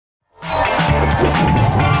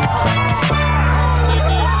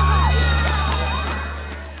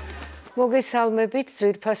მოგესალმებით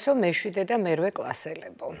ძვირფასო მე-7 და მე-8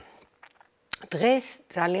 კლასელებო. დღეს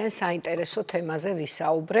ძალიან საინტერესო თემაზე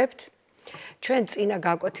ვისაუბრებთ. ჩვენ წინა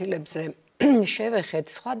გაკვეთილებზე შევეხეთ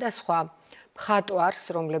სხვადასხვა მხატვარს,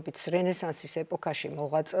 რომლებიც რენესანსის ეპოქაში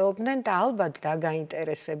მოღვაწეობდნენ და ალბათ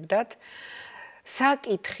დაგაინტერესებდათ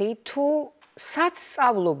საკითხი თუ სად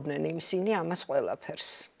სწავლობდნენ ისინი ამას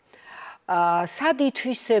ყველაფერს. სად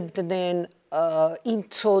ითვისებდნენ იმ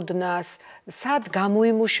ცოდნას, სად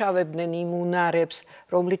გამოიმუშავებდნენ იმ უნარებს,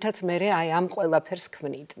 რომლითაც მერე აი ამ ყველაფერს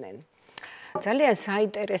ქმნიდნენ. ძალიან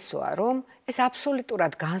საინტერესოა, რომ ეს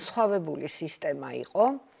აბსოლუტურად განსხვავებული სისტემა იყო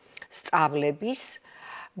სწავლების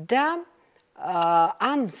და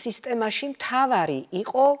ამ სისტემაში მთავარი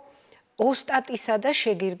იყო ოსტატისა და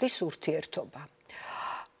შეგირდის ურთიერთობა.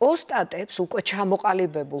 ოსტატებს, უკვე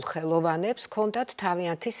ჩამოყალიბებულ ხელოვანებს, ჰქონდათ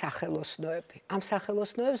თავიანთი სახელოსნოები. ამ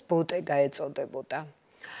სახელოსნოებს ბოტეგა ეწოდებოდა.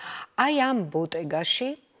 აი ამ ბოტეგაში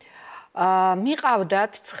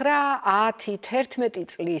მიყავდათ 9, 10, 11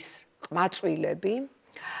 წლის ყმაწვილები,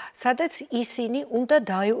 სადაც ისინი უნდა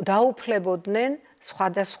დაუფლებოდნენ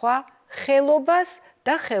სხვადასხვა ხელობას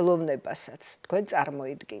და ხელოვნებასაც. თქვენ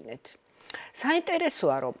წარმოიდგინეთ.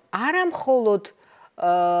 საინტერესოა, რომ არა მხოლოდ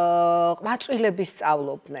ყმაწვილები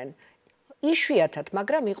სწავლობდნენ. იშვიათად,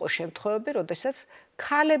 მაგრამ იყო შემთხვევები, როდესაც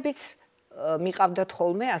ქალებიც მიყავდათ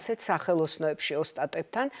ხოლმე ასეთ სახელოსნოებში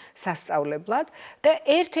ოსტატებთან სასწავლებლად და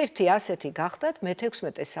ერთ-ერთი ასეთი გახდათ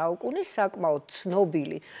მე-16 საუკუნის საკმაოდ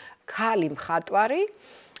ცნობილი ქალი მხატვარი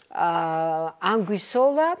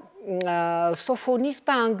ანგვისოლა,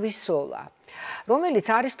 სოფონისბა ანგვისოლა, რომელიც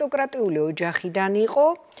არისტოკრატიული ოჯახიდან იყო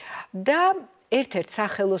და ერთ-ერთ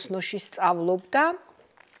სახელოსნოში სწავლობდა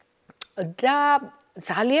და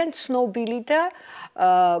ძალიან ცნობილი და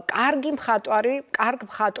კარგი მხატვარი, კარგ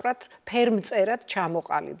მხატვრად, ფერმწერად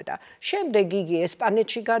ჩამოყალიბდა. შემდეგ იგი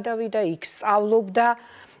ესპანეთში გადავიდა, იქ სწავლობდა,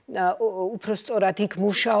 უпростоრად იქ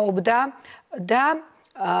მუშაობდა და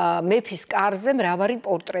მეფის კარზე მრავალი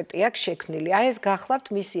პორტრეტი აქვს შექმნილი. აი ეს გახლავთ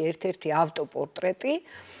მისი ერთ-ერთი ავტოპორტრეტი,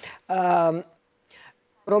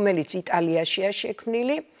 რომელიც იტალიაშია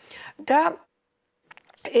შექმნილი და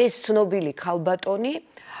ეს ცნობილი ქალბატონი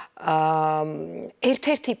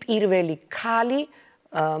ერთ-ერთი პირველი ქალი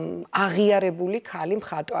აღიარებული ქალი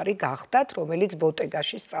მხატვარი გახდათ, რომელიც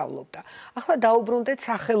ბოტეგაში სწავლობდა. ახლა დაუბრუნდეთ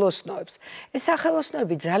სახელოსნოებს. ეს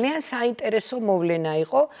სახელოსნოები ძალიან საინტერესო მოვლენა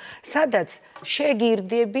იყო, სადაც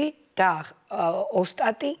შეგირდები და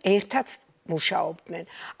ოსტატი ერთად მუშაობდნენ.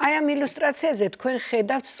 აი ამ ილუსტრაციაზე თქვენ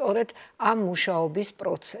ხედავთ სწორედ ამ მუშაობის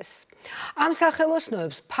პროცესს. ამ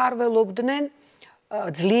სახელოსნოებს მფარველობდნენ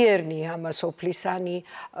ძლიერნი ამასოფლისანი,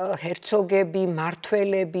 ჰერცოგები,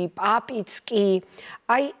 მმართველები, პაპიც კი.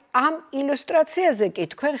 აი ამ ილუსტრაციაზე კი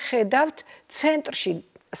თქვენ ხედავთ ცენტრში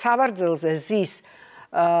სავარძელზე ზის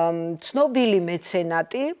ცნობილი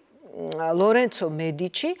მეცენატი ლორენცო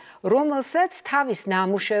მედიჩი, რომელსაც თავის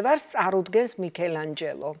ნამუშევარს წარუდგენს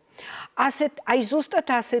მიქელანჯელო. აი ზუსტად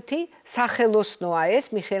ასეთი სახელოსნოა ეს,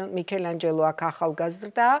 მიქელანჯელო აქ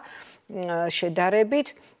ახალგაზრდა შედარებით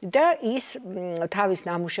და ის თავის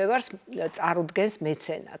ნამუშევარს წარუდგენს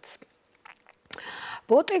მეცენატს.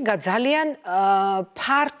 ბოტეგა ძალიან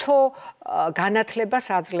ფართო განათლებას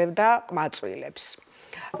აძლევდა ყმაწვილებს.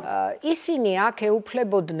 ისინი აქ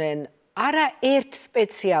ეუფლებოდნენ არა ერთ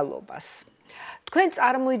სპეციალობას. თქვენ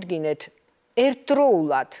წარმოიდგინეთ,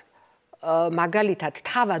 ერთდროულად მაგალითად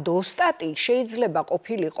თავად ოსტატი შეიძლება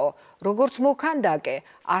ყოფილიყო როგორც მოქანდაკე,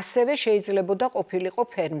 ასევე შეიძლებოდა ყოფილიყო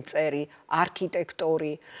ფერმწერი,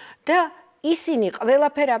 არქიტექტორი და ისინი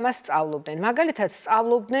ყველაფერ ამას სწავლობდნენ. მაგალითად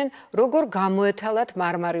სწავლობდნენ როგორ გამოეთალათ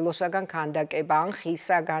მარმარილოსაგან ქანდაკება ან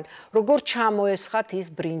ხისაგან, როგორ ჩამოესხათ ის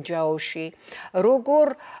ბრინჯაოში, როგორ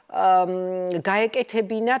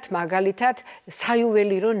გაეკეთებინათ მაგალითად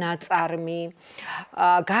საიუველირო ნაწარმი.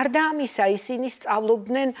 გარდა ამისა ისინი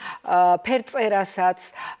სწავლობდნენ ფერწერასაც,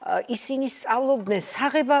 ისინი სწავლობდნენ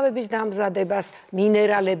საღებავების დამზადებას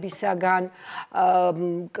მინერალებისაგან,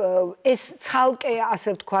 ეს ცალკე ასე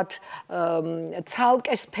ვთქვათ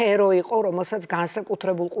ცალკე სფერო იყო, რომელსაც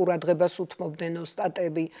განსაკუთრებულ ყურადღებას უთმობდნენ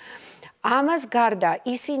ოსტატები. ამას გარდა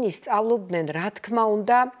ისინი სწავლობდნენ, რა თქმა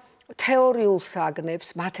უნდა, თეორიულ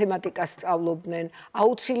საგნებს, მათემატიკას სწავლობდნენ,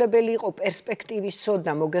 აუცილებელი იყო პერსპექტივის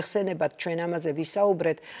ცოდნა, მოგეხსენებათ, ჩვენ ამაზე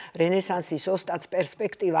ვისაუბრეთ, რენესანსის ოსტატს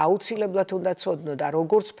პერსპექტივა აუცილებლად უნდა ცოდნოდა,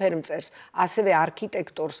 როგორც ფერმწერს, ასევე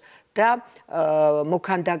არქიტექტორს და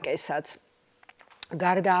მოქანდაკესაც.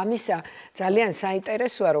 გარდა ამისა, ძალიან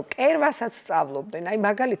საინტერესოა, რომ კერვასაც სწავლობდნენ. აი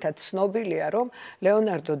მაგალითად ცნობილია, რომ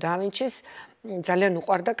ლეონარდო და ვინჩის ძალიან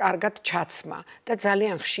უყვარდა კარგად ჩაცმა და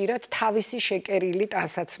ძალიან ხშირად თავისი შეკერილი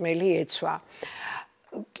ტანსაცმელი ეცვა.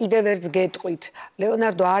 კიდევ ერთს გეტყვით,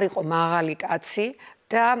 ლეონარდო არ იყო მაღალი კაცი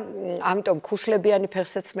და ამიტომ ქუსლებიანი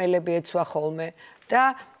ფეხსაცმელები ეცვა ხოლმე და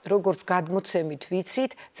როგორც გადმოცემით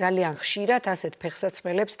ვიცით, ძალიან ხშირად ასეთ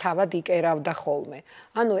ფეხსაცმელებს თავად იკერავდა ხოლმე.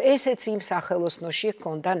 ანუ ესეც იმ სახელოსნოში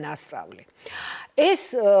ჰქონდა ნასწავლი. ეს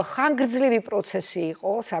ხანგრძლივი პროცესი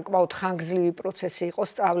იყო, საკმაოდ ხანგრძლივი პროცესი იყო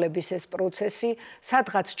სწავლების ეს პროცესი,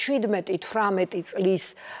 სადღაც 17-18 წლის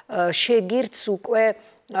შეგირდს უკვე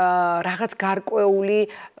რაღაც გარკვეული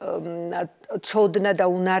ცოდნა და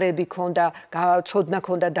უნარები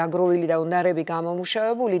ქონდა დაგროვილი და უნარები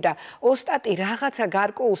გამომუშავებული და ოსტატი რაღაცა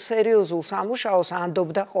გარკვეულ სერიოზულ სამუშაოს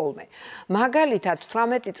ანდობდა ხოლმე. მაგალითად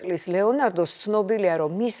 18 წლის ლეონარდოს ცნობილია,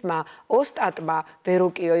 რომ მისმა ოსტატმა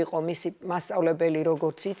ვეროკიო იყო მისი მასწავლებელი,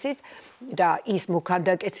 როგორც იცით, და ის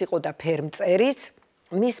მოქანდაკეც იყო და ფერმწერიც,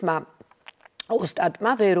 მისმა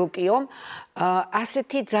ოსტატმა ვეროკიომ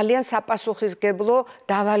ასეთი ძალიან საპასუხისმგებლო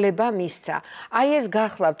დავალება მისცა. აი ეს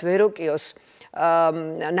გახლავთ ვეროკიოს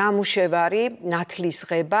ნამუშევარი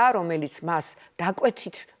ნათლისღება, რომელიც მას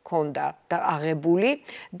დაკვეთით ჰქონდა აღებული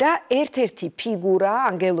და ერთ-ერთი ფიგურა,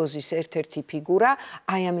 ანგელოზის ერთ-ერთი ფიგურა,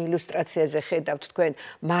 აი ამ ილუსტრაციაზე ხედავთ თქვენ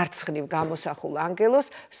მარცხნივ გამოსახულ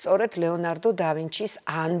ანგელოზს, სწორედ ლეონარდო და ვინჩის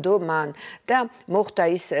ანდო მან და მოხდა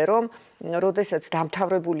ისე, რომ როდესაც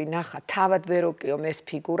დამთავრებული ნახა თავად ვეროკიომ ეს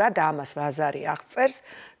ფიგურა და ამას ვაზარი აღწერს,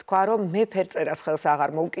 თქვა რომ მე ფერწერას ხელს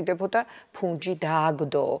აღარ მოვკიდებოდა, ფუნჯი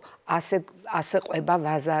დააგდო, ასე ყვება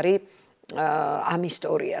ვაზარი ამ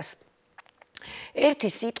ისტორიას. ერთი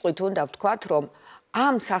სიტყვით უნდა ვთქვათ, რომ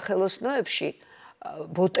ამ სახელოსნოებში,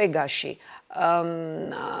 ბოტეგაში,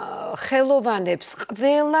 ხელოვანებს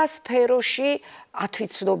ყველა სფეროში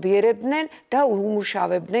ათვიცნობიერებდნენ და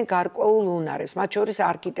უმუშავებდნენ გარკვეულ უნარებს, მათ შორის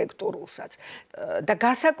არქიტექტურულსაც. და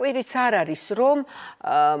გასაკვირიც არ არის, რომ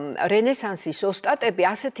რენესანსის ოსტატები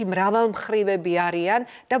ასეთი მრავალმხრივები არიან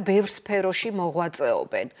და ბევრ სფეროში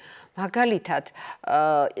მოღვაწეობენ. მაგალითად,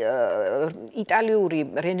 იტალიური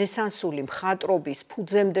რენესანსული მხატვრობის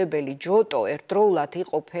ფუძემდებელი ჯოტო ერთდროულად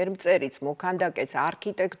იყო ფერმწერიც, მოქანდაკეც,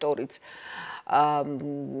 არქიტექტორიც.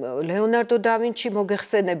 ლეონარდო და ვინჩი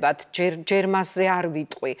მოგეხსენებათ, ჯერ მასზე არ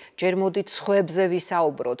ვიტყვი, ჯერ მოდით სხვებზე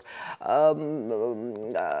ვისაუბროთ.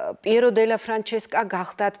 პიერო დე ლა ფრანჩესკა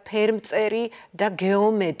გახდათ ფერმწერი და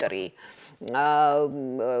გეომეტრი.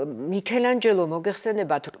 მიქელანჯელო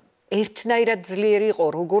მოგეხსენებათ, ერთნაირად ძლიერი იყო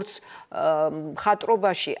როგორც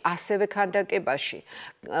მხატვრობაში, ასევე ქანდაკებაში.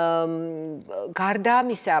 გარდა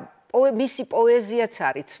ამისა, მისი პოეზიაც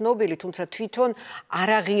არის ცნობილი, თუმცა თვითონ არ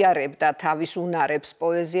აღიარებდა თავის უნარებს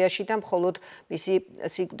პოეზიაში და მხოლოდ მისი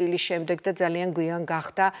სიკვდილის შემდეგ და ძალიან გვიან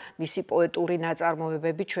გახდა მისი პოეტური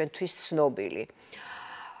ნაწარმოებები ჩვენთვის ცნობილი.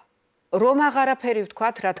 რომ აღარაფერი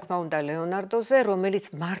ვთქვათ, რა თქმა უნდა, ლეონარდოზე, რომელიც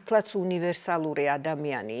მართლაც უნივერსალური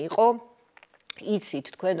ადამიანი იყო.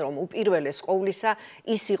 იცით თქვენ, რომ უპირველეს ყოვლისა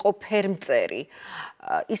ის იყო ფერმწერი.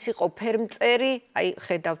 ის იყო ფერმწერი, აი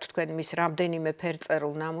ხედავთ თქვენ მის რამდენიმე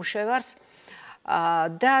ფერწერულ ნამუშევარს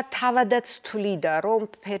და თავადაც თვლიდა, რომ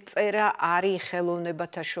ფერწერა არის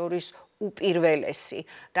ხელოვნებათა შორის უპირველესი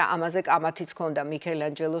და ამაზე კამათიც ჰქონდა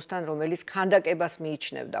მიქელანჯელოსთან, რომელიც ქანდაკებას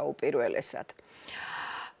მიიჩნევდა უპირველესად.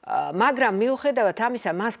 მაგრამ მიუხედავად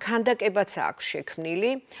ამისა, მას ქანდაკებაც აქვს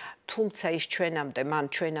შექმნილი, თუმცა ის მან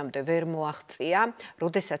ჩვენამდე ვერ მოაღწია,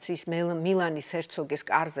 როდესაც ის მილანის ჰერცოგის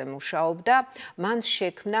კარზე მუშაობდა, მან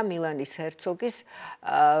შექმნა მილანის ჰერცოგის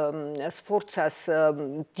სფორცას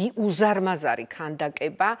უზარმაზარი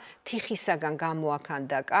ქანდაკება, თიხისაგან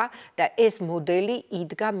გამოაქანდაკა და ეს მოდელი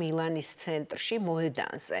იდგა მილანის ცენტრში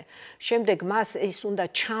მოედანზე. შემდეგ მას ის უნდა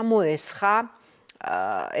ჩამოესხა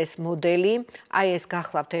ეს მოდელი, აი ეს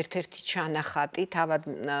გახლავთ ერთ-ერთი ჩანახატი, თავად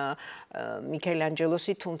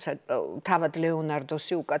მიქელანჯელოსი, თუმცა თავად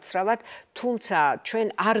ლეონარდოსი უკაცრავად, თუმცა ჩვენ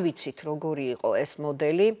არ ვიცით როგორი იყო ეს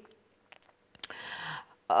მოდელი.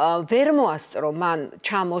 ვერ მოასწრო მან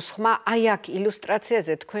ჩამოსხმა, აი აქ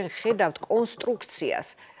ილუსტრაციაზე თქვენ ხედავთ კონსტრუქციას,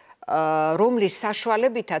 რომლის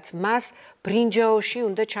საშუალებითაც მას ბრინჯაოში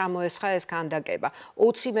უნდა ჩამოესხა ეს ქანდაკება.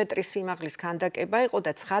 20 მეტრის სიმაღლის ქანდაკება იყო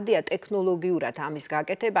და ცხადია ტექნოლოგიურად ამის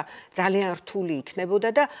გაკეთება ძალიან რთული იქნებოდა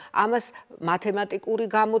და ამას მათემატიკური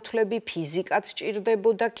გამოთვლები, ფიზიკაც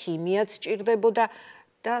სჭირდებოდა, ქიმიაც სჭირდებოდა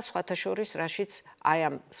და სხვათა შორის რაშიც აი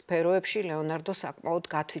ამ სფეროებში ლეონარდო საკმაოდ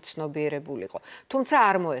გათვითცნობიერებული იყო. თუმცა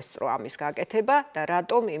არ მოესწრო ამის გაკეთება და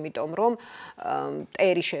რატომ? იმიტომ რომ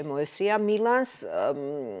მტერი შემოესია მილანს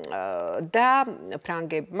და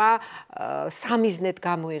ფრანგებმა სამიზნედ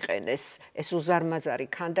გამოიყენეს ეს უზარმაზარი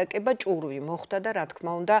ქანდაკება, ჭურვი მოხდა და რა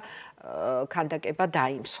თქმა უნდა ქანდაკება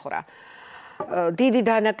დაიმსხვრა. დიდი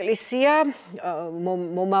დანაკლისია,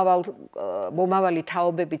 მომავალი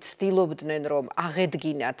თაობები ცდილობდნენ, რომ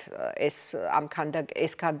აღედგინათ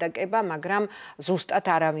ეს ქანდაკება, მაგრამ ზუსტად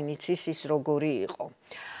არავინ იცის ის როგორი იყო.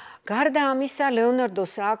 გარდა ამისა,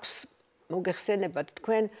 ლეონარდოს აქვს, მოგეხსენებათ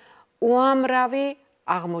თქვენ, უამრავი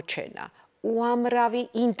აღმოჩენა, უამრავი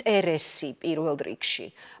ინტერესი პირველ რიგში.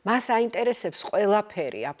 მას აინტერესებს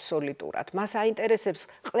ყველაფერი აბსოლუტურად. მას აინტერესებს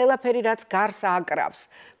ყველაფერი, რაც გარს აკრავს.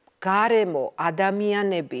 გარემო,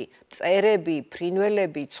 ადამიანები, მწერები,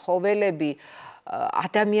 ფრინველები, ცხოველები,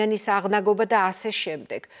 ადამიანის აღნაგობა და ასე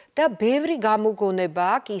შემდეგ. და ბევრი გამოგონება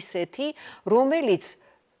აქვს ისეთი, რომელიც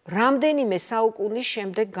რამდენიმე საუკუნის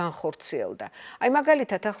შემდეგ განხორციელდა. აი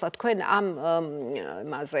მაგალითად ახლა თქვენ ამ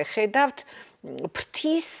მასზე ხედავთ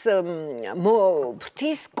ფრთის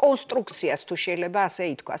კონსტრუქციას თუ შეიძლება ასე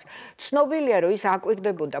ითქვას. ცნობილია რომ ის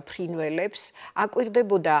აკვირდებოდა ფრინველებს,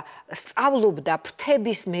 აკვირდებოდა სწავლობდა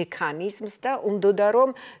ფრთების მექანიზმს და უნდოდა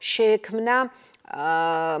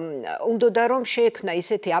რომ შეექმნა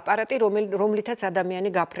ისეთი აპარატი, რომლითაც ადამიანი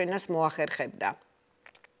გაფრენას მოახერხებდა.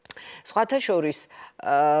 სხვათა შორის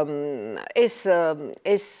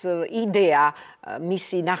ეს იდეა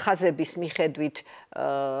მისი ნახაზების მიხედვით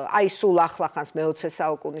აი სულ ახლახანს მე-20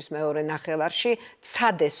 საუკუნის მეორე ნახევარში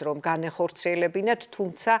ცადეს რომ განეხორციელებინათ,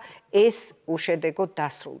 თუმცა ეს უშედეგოდ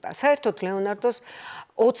დასრულდა. საერთოდ ლეონარდოს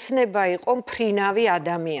ოცნება იყო მფრინავი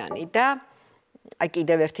ადამიანი და აი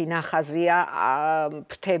კიდევ ერთი ნახაზია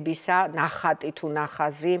ფრთებისა, ნახატი თუ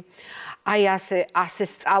ნახაზი. აი ასე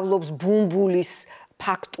სწავლობს ბუმბულის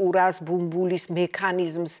ფაქტურას, ბუმბულის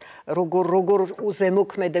მექანიზმს, როგორ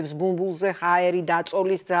ზემოქმედებს ბუმბულზე ჰაერი,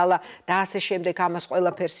 დაწოლის ძალა და ასე შემდეგ ამას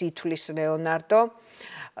ყველაფერს ითვლის ლეონარდო.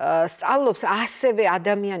 სწავლობს ასევე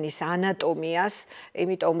ადამიანის ანატომიას,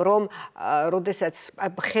 იმიტომ რომ როდესაც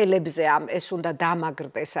ხელებზე ეს უნდა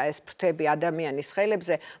დამაგრდეს ეს ფრთები ადამიანის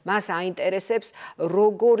ხელებზე, მას აინტერესებს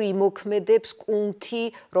როგორ იმოქმედებს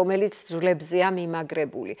კუნთი, რომელიც ძვლებზეა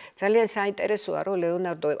მიმაგრებული. ძალიან საინტერესოა, რომ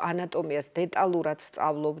ლეონარდო ანატომიას დეტალურად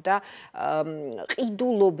სწავლობდა,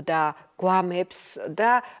 ყიდულობდა გვამებს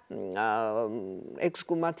და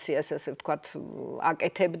ექსგუმაციას ასე ვთქვათ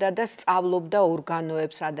აკეთებდა და სწავლობდა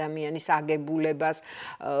ორგანოებს, ადამიანის აგებულებას,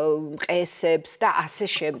 მყესებს და ასე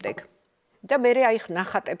შემდეგ. და მე აი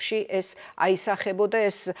ნახატებში ეს აისახებოდა,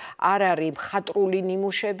 ეს არ არის მხატვრული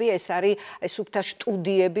ნიმუშები, ეს არის სუფთა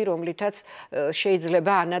სტუდიები, რომლითაც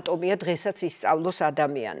შეიძლება ანატომია დღესაც ისწავლოს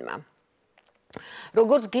ადამიანმა.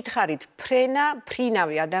 როგორც გითხარით,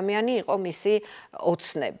 ფრინავი ადამიანი იყო მისი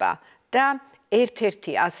ოცნება. და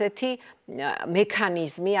ერთ-ერთი ასეთი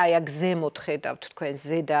მექანიზმი, აი აქ ზემოთ ხედავთ თქვენ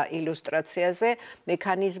ზედა ილუსტრაციაზე,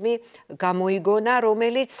 მექანიზმი გამოიგონა,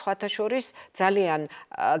 რომელიც სხვათა შორის ძალიან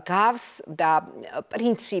გავს და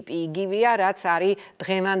პრინციპი იგივეა, რაც არის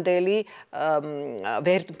დღევანდელი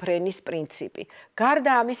ვერტმფრენის პრინციპი.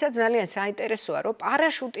 გარდა ამისა, ძალიან საინტერესოა, რომ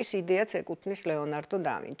პარაშუტის იდეაც ეკუთვნის ლეონარდო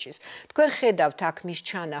და ვინჩის. თქვენ ხედავთ აქ მის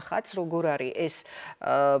ჩანახატს, როგორ არის ეს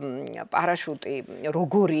პარაშუტი,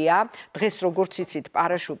 როგორია. დღეს როგორც იცით,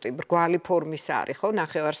 პარაშუტი მრგვალი ფორმის არის, ხო,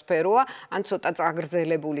 ნახევარსფეროა, ან ცოტა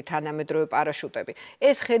წაგრძელებული თანამედროვე პარაშუტები.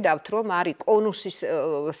 ეს ხედავთ, რომ არის კონუსის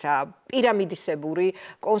პირამიდისებური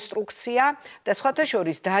კონსტრუქცია და სხვათა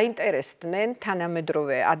შორის დაინტერესდნენ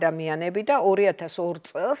თანამედროვე ადამიანები და 2002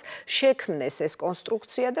 წელს შექმნეს ეს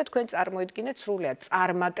კონსტრუქცია და თქვენ წარმოიდგინეთ სრულად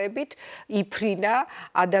წარმატებით იფრინა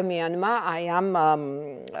ადამიანმა აი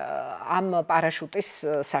ამ პარაშუტის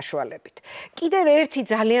საშუალებით. კიდევ ერთი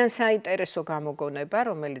ძალიან საინტერესო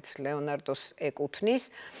გამოგონება, რომელიც ლეონარდოს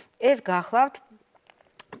ეკუთვნის, ეს გახლავთ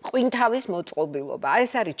ყვინთავის მოწყობილობა.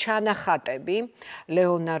 ეს არის ჩანახატები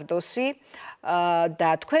ლეონარდოსი და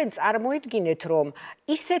თქვენ წარმოიდგინეთ, რომ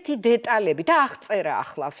ისეთი დეტალები და აღწერა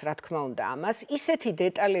ახლავს, რა თქმა უნდა, ამას, ისეთი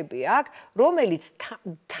დეტალები აქვს, რომელიც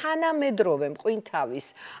თანამედროვე ყვინთავის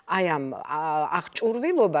აი ამ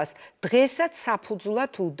აღჭურვილობას დღესაც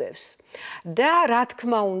საფუძვლად უდევს. და რა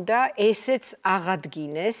თქმა უნდა, ესეც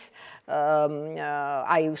აღადგინეს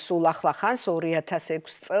აი სულ ახლახანს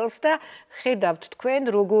 2006 წელს და ხედავთ თქვენ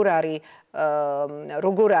როგორ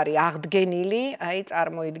არის აღდგენილი, აი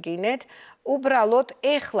წარმოიდგინეთ, უბრალოდ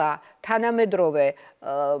ეხლა თანამედროვე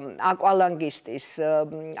აკვალანგისტის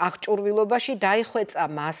აღჭურვილობაში დაიხვეწა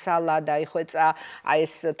მასალა, დაიხვეწა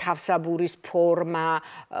ეს თავსაბურის ფორმა,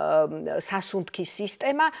 სასუნთქის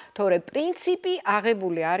სისტემა, თორე პრინციპი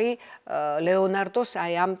აღებული არის ლეონარდოს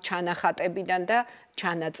აი ამ ჩანახატებიდან და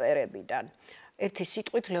ჩანაწერებიდან. ერთი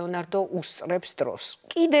სიტყვით ლეონარდო უსწრებს დროს.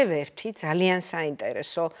 კიდევ ერთი ძალიან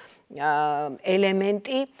საინტერესო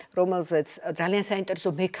ელემენტი, რომელზეც ძალიან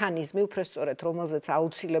საინტერესო მექანიზმი, უბრალოდ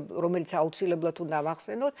რომელიც აუცილებლად უნდა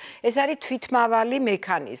ვახსენოთ, ეს არის თვითმავალი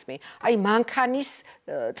მექანიზმი. აი მანქანის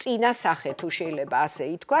წინა სახე თუ შეიძლება ასე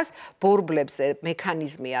ითქვას, ბორბლებზე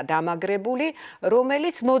მექანიზმია დამაგრებული,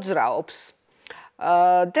 რომელიც მოძრაობს.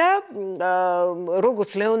 და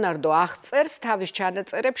როგორც ლეონარდო აღწერს თავის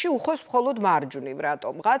ჩანაწერებში, უხოს მხოლოდ მარჯვნივ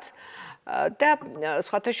რატომღაც და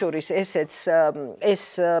სხვათა შორის ეს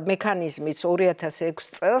მექანიზმიც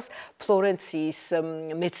 2006 წელს ფლორენციის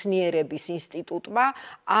მეცნიერების ინსტიტუტმა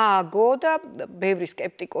ააგო და ბევრი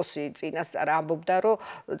სკეპტიკოსი წინასწარ ამბობდა, რომ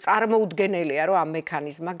წარმოუდგენელია, რომ ამ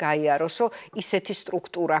მექანიზმმა გაიაროსო ისეთი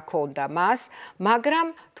სტრუქტურა ჰქონდა მას,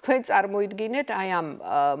 მაგრამ თქვენ წარმოიდგინეთ, აი ამ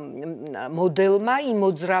მოდელმა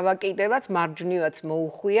იმოძრავა კიდევაც მარჯვნივაც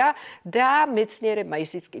მოუხვია და მეცნიერებმა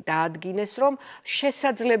ისიც კი დაადგინეს, რომ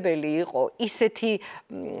შესაძლებელი იყო ისეთი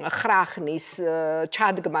ხრახნის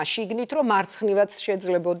ჩადგმა შიგნით, რომ მარცხნივაც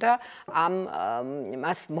შეძლებოდა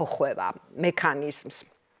მას მოხვევა მექანიზმს.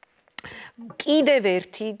 კიდევ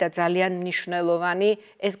ერთი და ძალიან მნიშვნელოვანი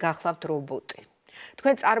ეს გახლავთ რობოტი.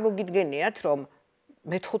 თქვენ წარმოგიდგენიათ, რომ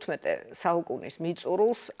მე-15 საუკუნის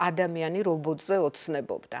მიწურულს ადამიანი რობოტზე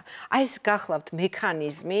ოცნებობდა. აი ეს გახლავთ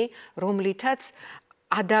მექანიზმი, რომლითაც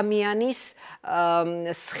ადამიანის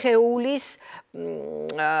სხეულის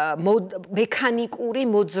მექანიკური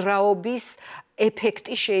მოძრაობის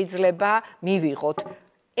ეფექტი შეიძლება მივიღოთ.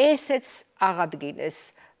 ესეც აღადგინეს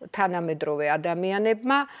თანამედროვე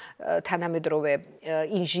ადამიანებმა, თანამედროვე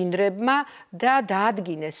ინჟინრებმა და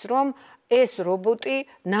დაადგინეს, რომ ეს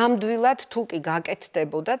რობოტი ნამდვილად თუ კი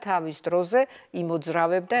გაკეთდებოდა თავის დროზე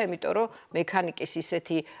იმოძრავებდა, იმიტომ რომ მექანიკის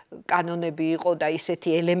ისეთი კანონები იყო და ისეთი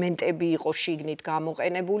ელემენტები იყო შიგნით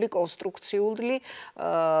გამოყენებული კონსტრუქციული,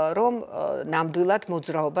 რომ ნამდვილად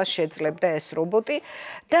მოძრაობას შეძლებდა ეს რობოტი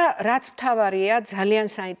და რაც მთავარია, ძალიან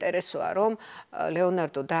საინტერესოა, რომ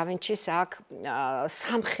ლეონარდო და ვინჩის აქ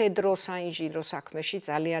სამხედრო საინჟინრო საქმეში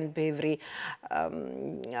ძალიან ბევრი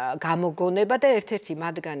გამოგონება და ერთ-ერთი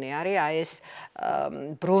მათგანი არის ეს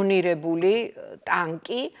ბრონირებული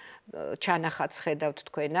ტანკი, ჩანახატს ხედავთ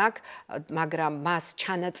თქვენ აქ, მაგრამ მას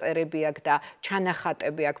ჩანაწერები აქვს და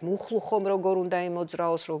ჩანახატები აქვს მუხლუხომ როგორ უნდა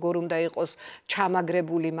იმოძრაოს, როგორ უნდა იყოს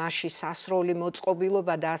ჩამაგრებული მასში სასროლი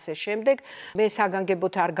მოწყობილობა და ასე შემდეგ. მე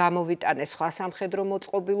საგანგებოდ არ გამოვიტანე სხვა სამხედრო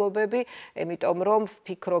მოწყობილობები, იმიტომ რომ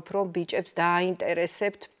ვფიქრობ, რომ ბიჭებს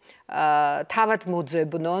დააინტერესებთ თავად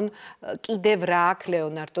მოძებნონ კიდევ რა აქვს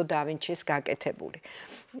ლეონარდო და ვინჩის გაკეთებული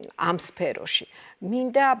ამ სფეროში.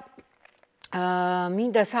 მინდა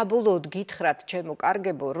საბოლოოდ გითხრათ, ჩემო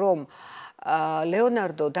კარგებო, რომ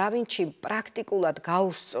ლეონარდო და ვინჩი პრაქტიკულად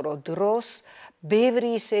გაუსწრო დროს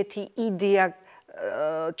ბევრი ისეთი იდეა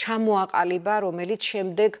ჩამოაყალიბა, რომელიც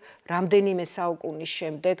შემდეგ რამდენიმე საუკუნის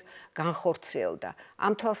შემდეგ განხორციელდა.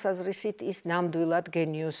 ამ თვალსაზრისით ის ნამდვილად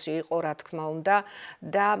გენიოსი იყო, რა თქმა უნდა,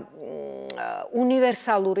 და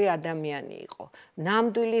უნივერსალური ადამიანი იყო.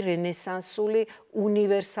 ნამდვილი რენესანსული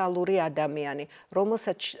უნივერსალური ადამიანი,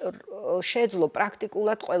 რომელსაც შეეძლო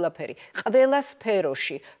პრაქტიკულად ყველაფერი. ყველა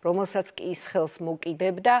სფეროში, რომელსაც კი ის ხელს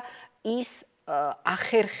მოკიდებდა, ის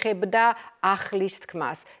ახერხებდა ახლის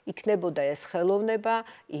თქმას. იქნებოდა ეს ხელოვნება,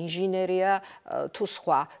 ინჟინერია თუ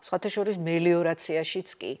სხვათა შორის მელიორაციაშიც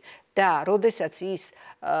კი. და როდესაც ის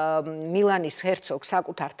მილანის ჰერცოგს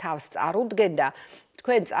საკუთარ თავს წარუდგენდა,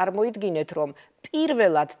 თქვენ წარმოიდგინეთ, რომ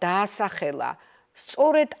პირველად დაასახელა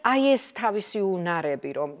სწორედ აი ეს თავისი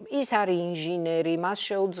უნარები, რომ ის არის ინჟინერი, მას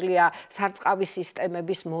შეუძლია სარწყავი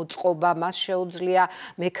სისტემების მოწყობა, მას შეუძლია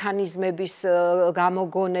მექანიზმების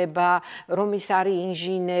გამოგონება, რომ ის არის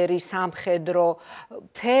ინჟინერი, სამხედრო,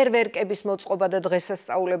 ფერვერკების მოწყობა და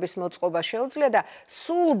დღესასწაულების მოწყობა შეუძლია და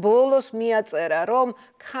სულ ბოლოს მიაწერა, რომ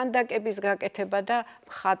ხანდაკების გაკეთება და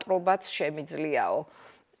მხატვრობაც შემიძლიაო.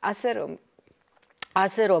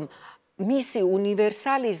 ასე რომ მისი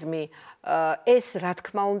უნივერსალიზმი ეს რა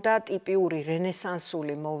თქმა უნდა ტიპიური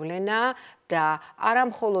რენესანსული მოვლენაა და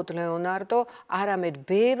არა მხოლოდ ლეონარდო, არამედ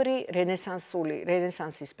ბევრი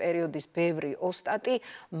რენესანსის პერიოდის ბევრი ოსტატი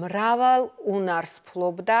მრავალ უნარს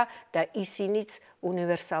ფლობდა და ისინიც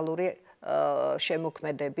უნივერსალური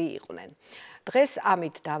შემოქმედები იყვნენ. დღეს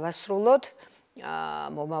ამით დავასრულოთ,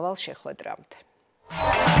 მომავალ შეხვედრამდე.